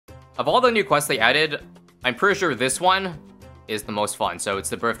Of all the new quests they added, I'm pretty sure this one is the most fun. So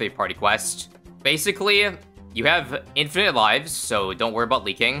it's the birthday party quest. Basically, you have infinite lives, so don't worry about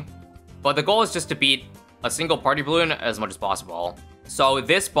leaking. But the goal is just to beat a single party balloon as much as possible. So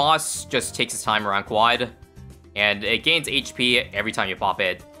this boss just takes its time around quad, and it gains HP every time you pop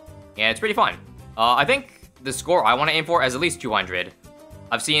it. And it's pretty fun. I think the score I want to aim for is at least 200.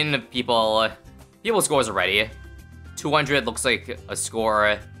 I've seen people's scores already. 200 looks like a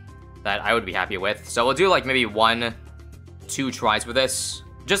score that I would be happy with. So we'll do like maybe 1-2 tries with this.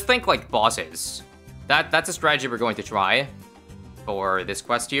 Just think like bosses. That's a strategy we're going to try for this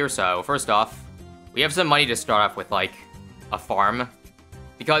quest here. So first off, we have some money to start off with, like a farm,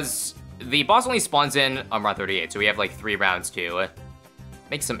 because the boss only spawns in on round 38, so we have like 3 rounds to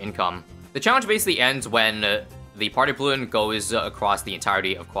make some income. The challenge basically ends when the party balloon goes across the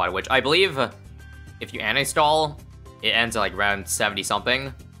entirety of quad, which I believe if you uninstall, it ends at like round 70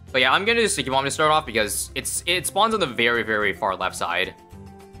 something. But yeah, I'm gonna do Sticky Bomb to start off because it spawns on the very, very far left side.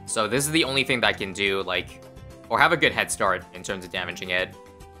 So this is the only thing that can do like, or have a good head start in terms of damaging it.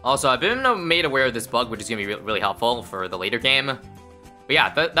 Also, I've been made aware of this bug, which is gonna be really helpful for the later game. But yeah,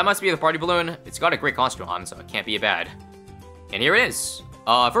 that must be the party balloon. It's got a great costume on, so it can't be bad. And here it is.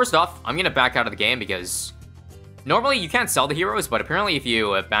 First off, I'm gonna back out of the game because normally you can't sell the heroes, but apparently if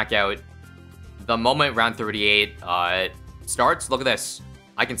you back out the moment round 38 starts, look at this.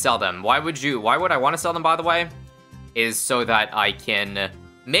 I can sell them. Why would I want to sell them, by the way? Is so that I can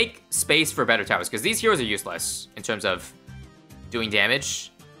make space for better towers, because these heroes are useless in terms of doing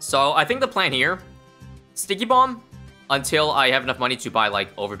damage. So I think the plan here, Sticky Bomb until I have enough money to buy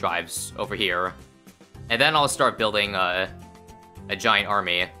like overdrives over here. And then I'll start building a giant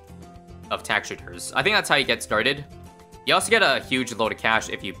army of tack shooters. I think that's how you get started. You also get a huge load of cash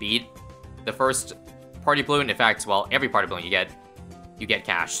if you beat the first party balloon. In fact, well, every party balloon you get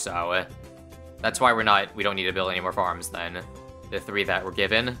cash. So that's why we don't need to build any more farms than the 3 that were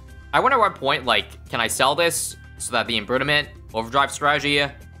given. I wonder at what point, like, can I sell this so that the embroiderment overdrive strategy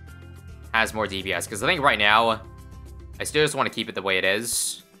has more DPS? Because I think right now, I still just want to keep it the way it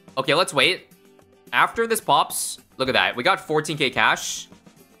is. Okay, let's wait. After this pops, look at that. We got 14k cash.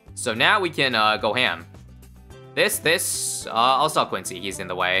 So now we can go ham. I'll sell Quincy. He's in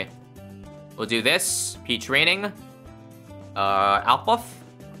the way. We'll do this. Peach Training. Alp buff.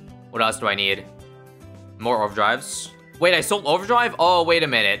 What else do I need? More overdrives. Wait, I sold overdrive? Oh, wait a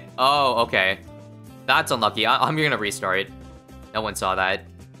minute. Oh, okay. That's unlucky. I'm gonna restart. No one saw that.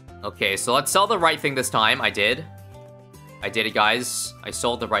 Okay, so let's sell the right thing this time. I did it, guys. I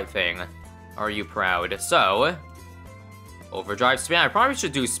sold the right thing. Are you proud? So, overdrive span. I probably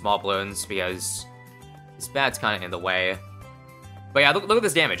should do small balloons because this bat's kind of in the way. But yeah, look at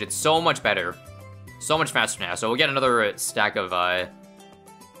this damage. It's so much better. So much faster now. So we'll get another stack of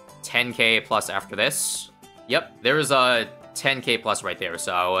 10k plus after this. Yep, there's a 10k plus right there.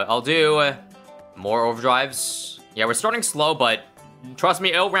 So I'll do more overdrives. Yeah, we're starting slow, but trust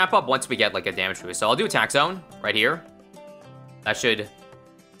me, it'll ramp up once we get like a damage boost. So I'll do attack zone right here. That should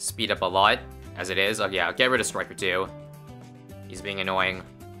speed up a lot as it is. Oh yeah, get rid of Striker too. He's being annoying.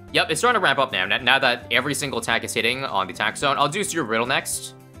 Yep, it's starting to ramp up now. Now that every single attack is hitting on the attack zone. I'll do Seer Riddle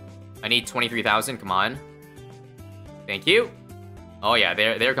next. I need 23,000, come on. Thank you. Oh yeah,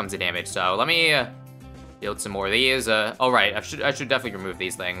 there comes the damage. So let me build some more of these. Oh right, I should definitely remove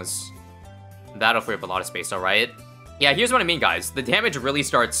these things. That'll free up a lot of space, alright? Yeah, here's what I mean, guys. The damage really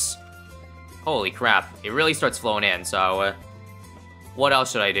starts... Holy crap. It really starts flowing in, so... what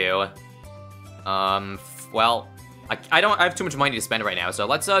else should I do? Well... I have too much money to spend right now, so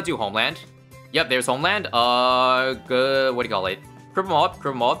let's do Homeland. Yep, there's Homeland. Good... what do you call it? Cripple Mob,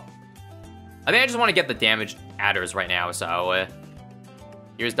 Cripple Mob. I think I just want to get the damage adders right now, so...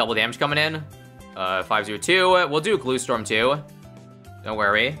 here's double damage coming in. 502. We'll do Glue Storm too. Don't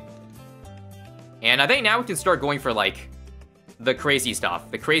worry. And I think now we can start going for, like, the crazy stuff.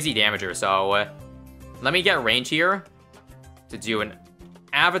 The crazy damager. So, let me get range here to do an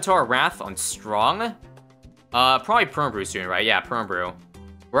Avatar Wrath on Strong. Probably Perm Brew soon, right? Yeah, Perm Brew.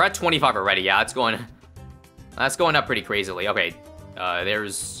 We're at 25 already. Yeah, that's going up pretty crazily. Okay,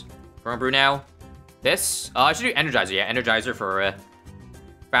 there's Perm Brew now. This, I should do Energizer. Yeah, Energizer for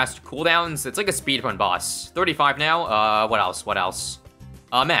fast cooldowns. It's like a speedrun boss. 35 now. What else? What else?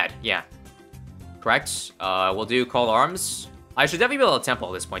 Mad. Yeah. Correct. We'll do Call Arms. I should definitely build a Temple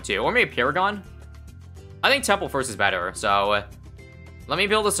at this point, too. Or maybe a Paragon. I think Temple first is better, so... let me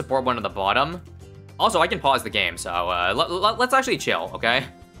build a support one at the bottom. Also, I can pause the game, so let's actually chill, okay?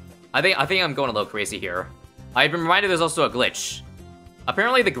 I think I'm going a little crazy here. I've been reminded there's also a glitch.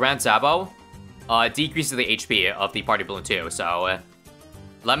 Apparently, the Grand Sabo decreases the HP of the Party Balloon, too, so...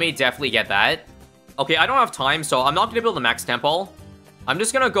 Let me definitely get that. Okay, I don't have time, so I'm not gonna build a max temple. I'm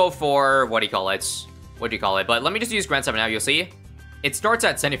just gonna go for, what do you call it? But let me just use Grand 7 now, you'll see. It starts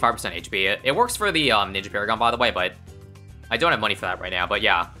at 75% HP. It works for the Ninja Paragon, by the way, but I don't have money for that right now, but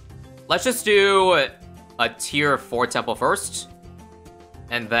yeah. Let's just do a tier 4 temple first.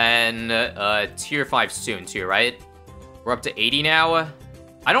 And then tier 5 soon too, right? We're up to 80 now.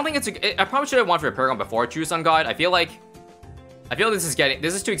 I don't think I probably should have won for a Paragon before True Sun God. I feel this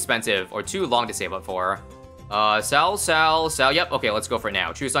is too expensive or too long to save up for. Sell. Yep, okay, let's go for it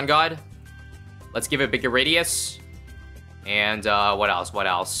now. True Sun God. Let's give it a bigger radius. And what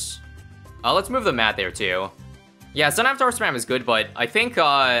else? Let's move the mat there too. Yeah, Sun Avatar spam is good, but I think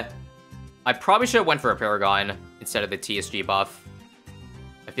I probably should have went for a Paragon instead of the TSG buff.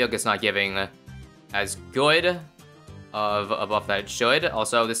 I feel like it's not giving as good of a buff that it should.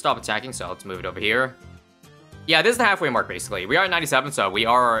 Also, this stopped attacking, so let's move it over here. Yeah, this is the halfway mark, basically. We are at 97, so we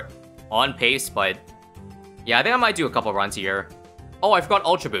are on pace, but yeah, I think I might do a couple runs here. Oh, I forgot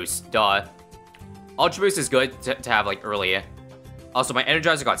Ultra Boost. Duh. Ultra Boost is good to have, like, early. Also, my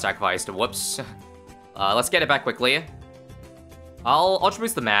Energizer got sacrificed. Whoops. Let's get it back quickly. I'll Ultra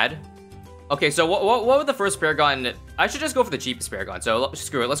Boost the Mad. Okay, so what would the first Paragon... I should just go for the cheapest Paragon, so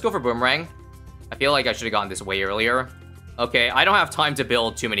screw it. Let's go for Boomerang. I feel like I should have gotten this way earlier. Okay, I don't have time to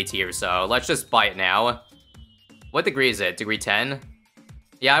build too many tiers, so let's just buy it now. What degree is it? Degree 10?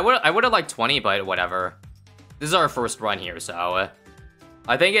 Yeah, I would have liked 20, but whatever. This is our first run here, so...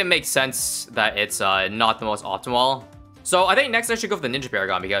 I think it makes sense that it's not the most optimal. So I think next I should go for the Ninja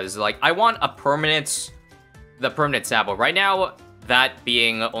Paragon, because, like, I want the permanent sample. Right now, that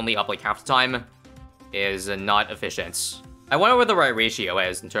being only up, like, half the time is not efficient. I wonder what the right ratio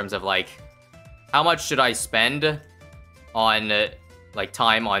is in terms of, like, how much should I spend on, like,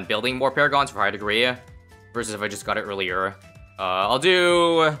 time on building more Paragons for high degree versus if I just got it earlier. I'll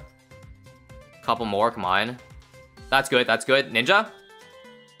do a couple more, come on. That's good. Ninja?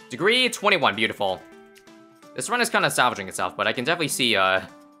 Degree 21, beautiful. This run is kind of salvaging itself, but I can definitely see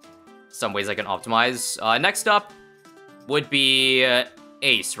some ways I can optimize. Next up would be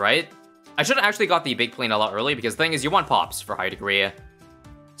Ace, right? I should have actually got the big plane a lot early, because the thing is, you want pops for high degree.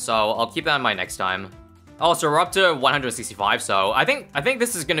 So I'll keep that in mind next time. Oh, so we're up to 165, so I think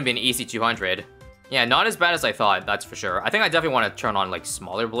this is going to be an easy 200. Yeah, not as bad as I thought, that's for sure. I think I definitely want to turn on, like,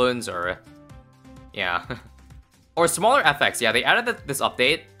 smaller balloons, or... yeah. Or smaller FX. Yeah, they added this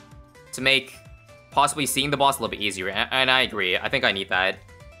update to make possibly seeing the boss a little bit easier, and I agree. I think I need that.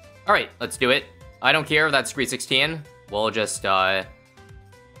 Alright, let's do it. I don't care if that's degree 16. We'll just,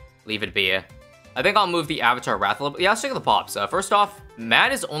 leave it be. I think I'll move the Avatar Wrath a little bit. Yeah, let's check the pops. First off,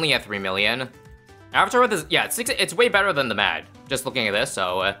 Mad is only at 3 million. Avatar Wrath is, yeah, it's way better than the Mad, just looking at this,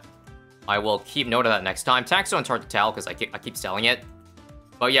 so I will keep note of that next time. Taxstone's hard to tell, because I keep selling it.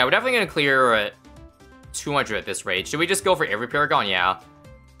 But yeah, we're definitely going to clear 200 at this rate. Should we just go for every Paragon? Yeah.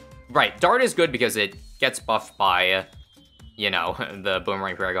 Right, Dart is good because it gets buffed by, you know, the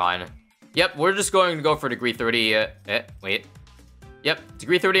Boomerang Paragon. Yep, we're just going to go for degree 30. Wait. Yep,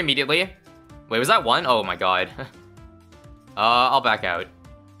 degree 30 immediately. Wait, was that one? Oh my god. I'll back out.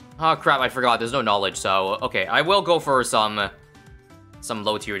 Oh crap, I forgot. There's no knowledge, so... okay, I will go for some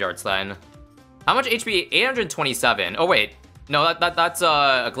low tier darts then. How much HP? 827. Oh wait. No, that's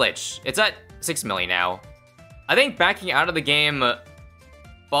a glitch. It's at 6 million now. I think backing out of the game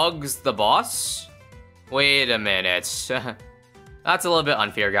bugs the boss? Wait a minute. That's a little bit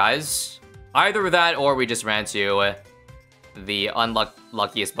unfair, guys. Either that or we just ran to the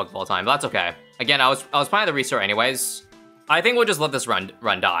unluckiest bug of all time. But that's okay. Again, I was planning to restart anyways. I think we'll just let this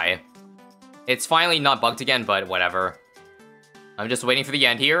run die. It's finally not bugged again, but whatever. I'm just waiting for the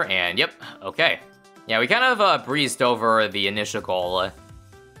end here, and yep, okay. Yeah, we kind of breezed over the initial goal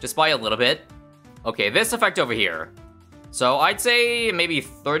just by a little bit. Okay, this effect over here. So I'd say maybe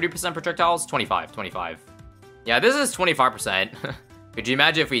 30% projectiles, 25. Yeah, this is 25%. Could you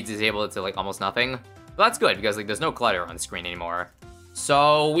imagine if we disabled it to like almost nothing? But that's good because like there's no clutter on the screen anymore.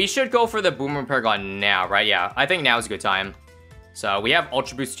 So we should go for the Boomerang Paragon now, right? Yeah, I think now is a good time. So we have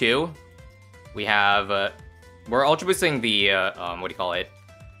Ultra Boost 2. We have, we're Ultra Boosting the, what do you call it?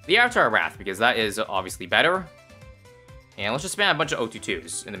 The Avatar Wrath, because that is obviously better. And let's just spam a bunch of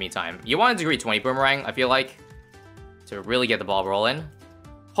O22s in the meantime. You want a degree 20 Boomerang, I feel like, to really get the ball rolling.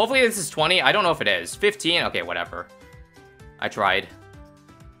 Hopefully this is 20. I don't know if it is. 15? Okay, whatever. I tried.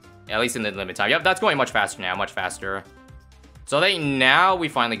 At least in the limit time. Yep, that's going much faster now, much faster. So I think now we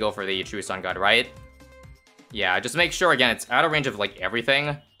finally go for the True Sun God, right? Yeah, just make sure, again, it's out of range of, like,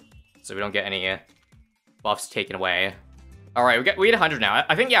 everything. So we don't get any buffs taken away. Alright, we hit 100 now.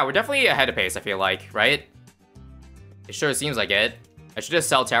 I think, yeah, we're definitely ahead of pace, I feel like, right? It sure seems like it. I should just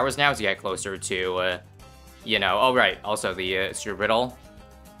sell towers now to get closer to, you know... Oh, right. Also, the Stuart Riddle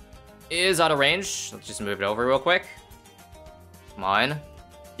is out of range. Let's just move it over real quick. Come on.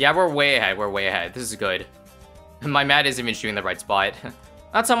 Yeah, we're way ahead. We're way ahead. This is good. My mat isn't even shooting the right spot.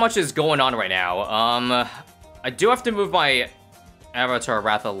 That's how much is going on right now. I do have to move my Avatar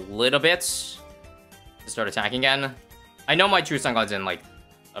Wrath a little bit to start attacking again. I know my True Sun God's in, like,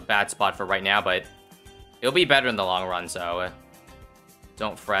 a bad spot for right now, but it'll be better in the long run, so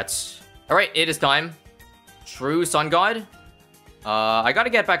don't fret. Alright, it is time. True Sun God. I gotta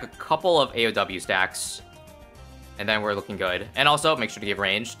get back a couple of AOW stacks, and then we're looking good. And also, make sure to give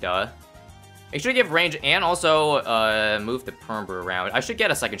range, duh. Make sure to give range, and also move the Perm Brew around. I should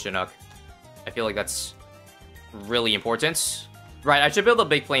get a second Chinook. I feel like that's really important. Right, I should build a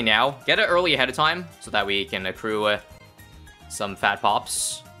big plane now. Get it early ahead of time, so that we can accrue some fat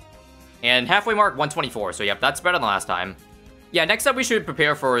pops. And halfway mark, 124, so yep, that's better than last time. Yeah, next up we should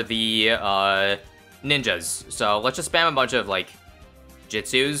prepare for the ninjas. So let's just spam a bunch of, like,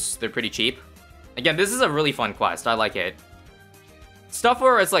 Jitsus. They're pretty cheap. Again, this is a really fun quest. I like it. Stuff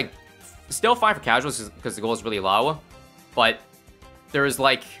where it's, like, still fine for casuals because the goal is really low, but there's,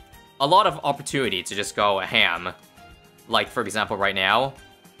 like, a lot of opportunity to just go ham. Like, for example, right now.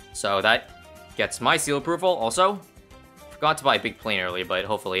 So that gets my seal approval also. Forgot to buy a big plane early, but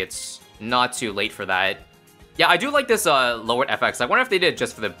hopefully it's not too late for that. Yeah, I do like this lowered FX. I wonder if they did it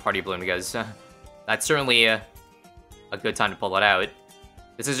just for the party balloon, because that's certainly a good time to pull it out.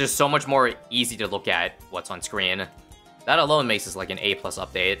 This is just so much more easy to look at what's on screen. That alone makes this like an A+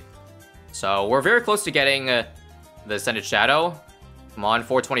 update. So we're very close to getting the Ascended Shadow. Come on,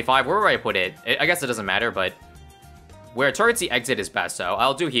 425. Where would I put it? I guess it doesn't matter, but where it targets the exit is best, so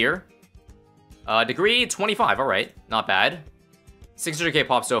I'll do here. Degree 25, alright. Not bad. 600k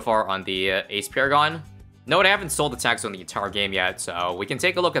pop so far on the Ace Paragon. Note I haven't sold the tax on the entire game yet, so we can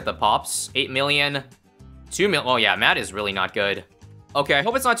take a look at the pops. 8 million, 2 million. Oh yeah, Matt is really not good. Okay, I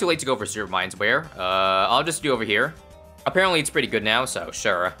hope it's not too late to go for Super Minds. Where? I'll just do over here. Apparently it's pretty good now, so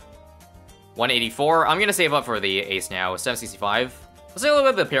sure. 184. I'm gonna save up for the Ace now. 765. Let's take a look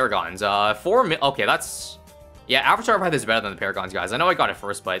at the Paragons. 4 mil. Okay, that's... Yeah, Avatar Wrath is better than the Paragons, guys. I know I got it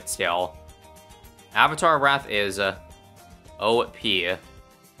first, but still. Avatar Wrath is OP.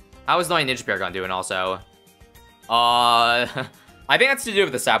 How is my Ninja Paragon doing also? I think that's to do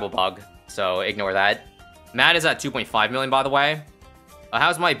with the Sable bug, so ignore that. Matt is at 2.5 million, by the way.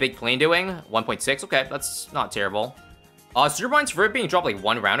 How's my big plane doing? 1.6. Okay, that's not terrible. Super Minds for it being dropped like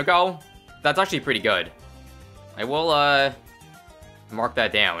 1 round ago. That's actually pretty good. I will mark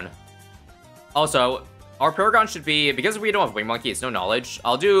that down. Also, our Paragon should be, because we don't have Wing Monkey, it's no knowledge.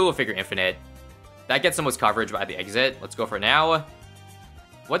 I'll do Figure Infinite. That gets the most coverage at the exit. Let's go for it now.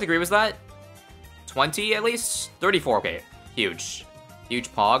 What degree was that? 20 at least? 34, okay. Huge.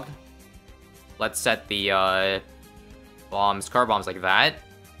 Huge pog. Let's set the bombs, car bombs like that.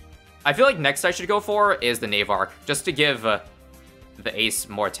 I feel like next I should go for is the Navarch, just to give the Ace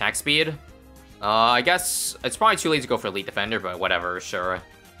more attack speed. I guess it's probably too late to go for Elite Defender, but whatever, sure.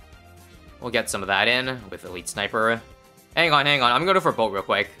 We'll get some of that in with Elite Sniper. Hang on. I'm gonna go for Boat real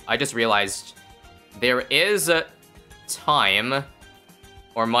quick. I just realized there is time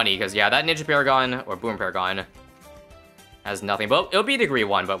or money, because yeah, that Ninja Paragon or Boom Paragon has nothing. But it'll be degree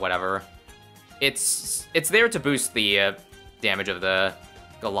 1, but whatever. It's there to boost the damage of the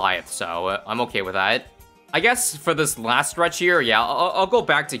Goliath, so I'm okay with that. I guess for this last stretch here, yeah, I'll go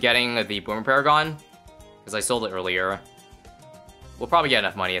back to getting the Boomer Paragon, because I sold it earlier. We'll probably get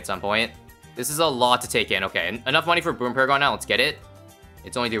enough money at some point. This is a lot to take in. Okay, enough money for Boomer Paragon now, let's get it.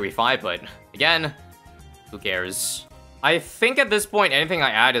 It's only degree 5, but again, who cares? I think at this point, anything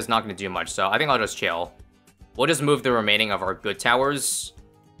I add is not going to do much, so I think I'll just chill. We'll just move the remaining of our good towers,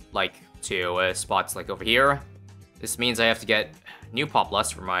 like, to spots like over here. This means I have to get new pop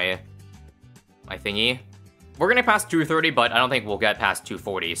lust for my thingy. We're gonna pass 230, but I don't think we'll get past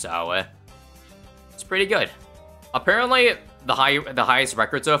 240, so it's pretty good. Apparently, the highest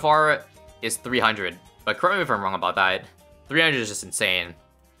record so far is 300, but correct me if I'm wrong about that. 300 is just insane.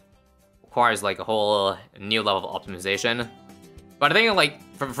 Requires like a whole new level of optimization. But I think like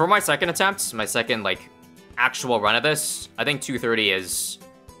for my second attempt, my second like actual run of this, I think 230 is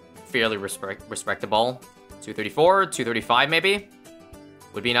fairly respectable. 234, 235 maybe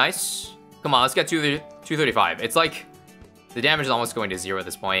would be nice. Come on, let's get 235. It's like the damage is almost going to 0 at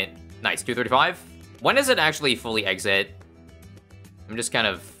this point. Nice, 235. When does it actually fully exit? I'm just kind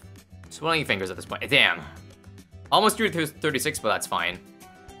of swirling fingers at this point. Damn. Almost 236, but that's fine.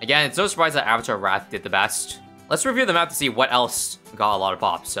 Again, it's no surprise that Avatar Wrath did the best. Let's review the map to see what else got a lot of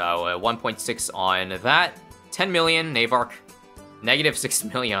pops. So 1.6 on that. 10 million, Navarch. Negative 6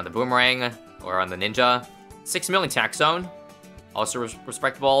 million on the Boomerang, or on the Ninja. 6 million Tax Zone, also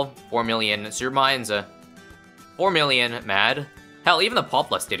respectable. 4 million Super Mines, 4 million Mad. Hell, even the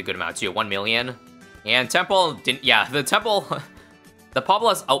Populus did a good amount too, 1 million. And Temple didn't, yeah, the Temple, the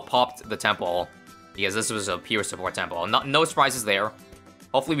Populus outpopped the Temple, because this was a pure support Temple. No surprises there.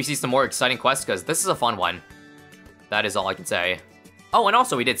 Hopefully we see some more exciting quests, because this is a fun one. That is all I can say. Oh, and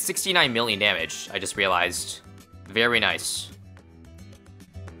also we did 69 million damage, I just realized. Very nice.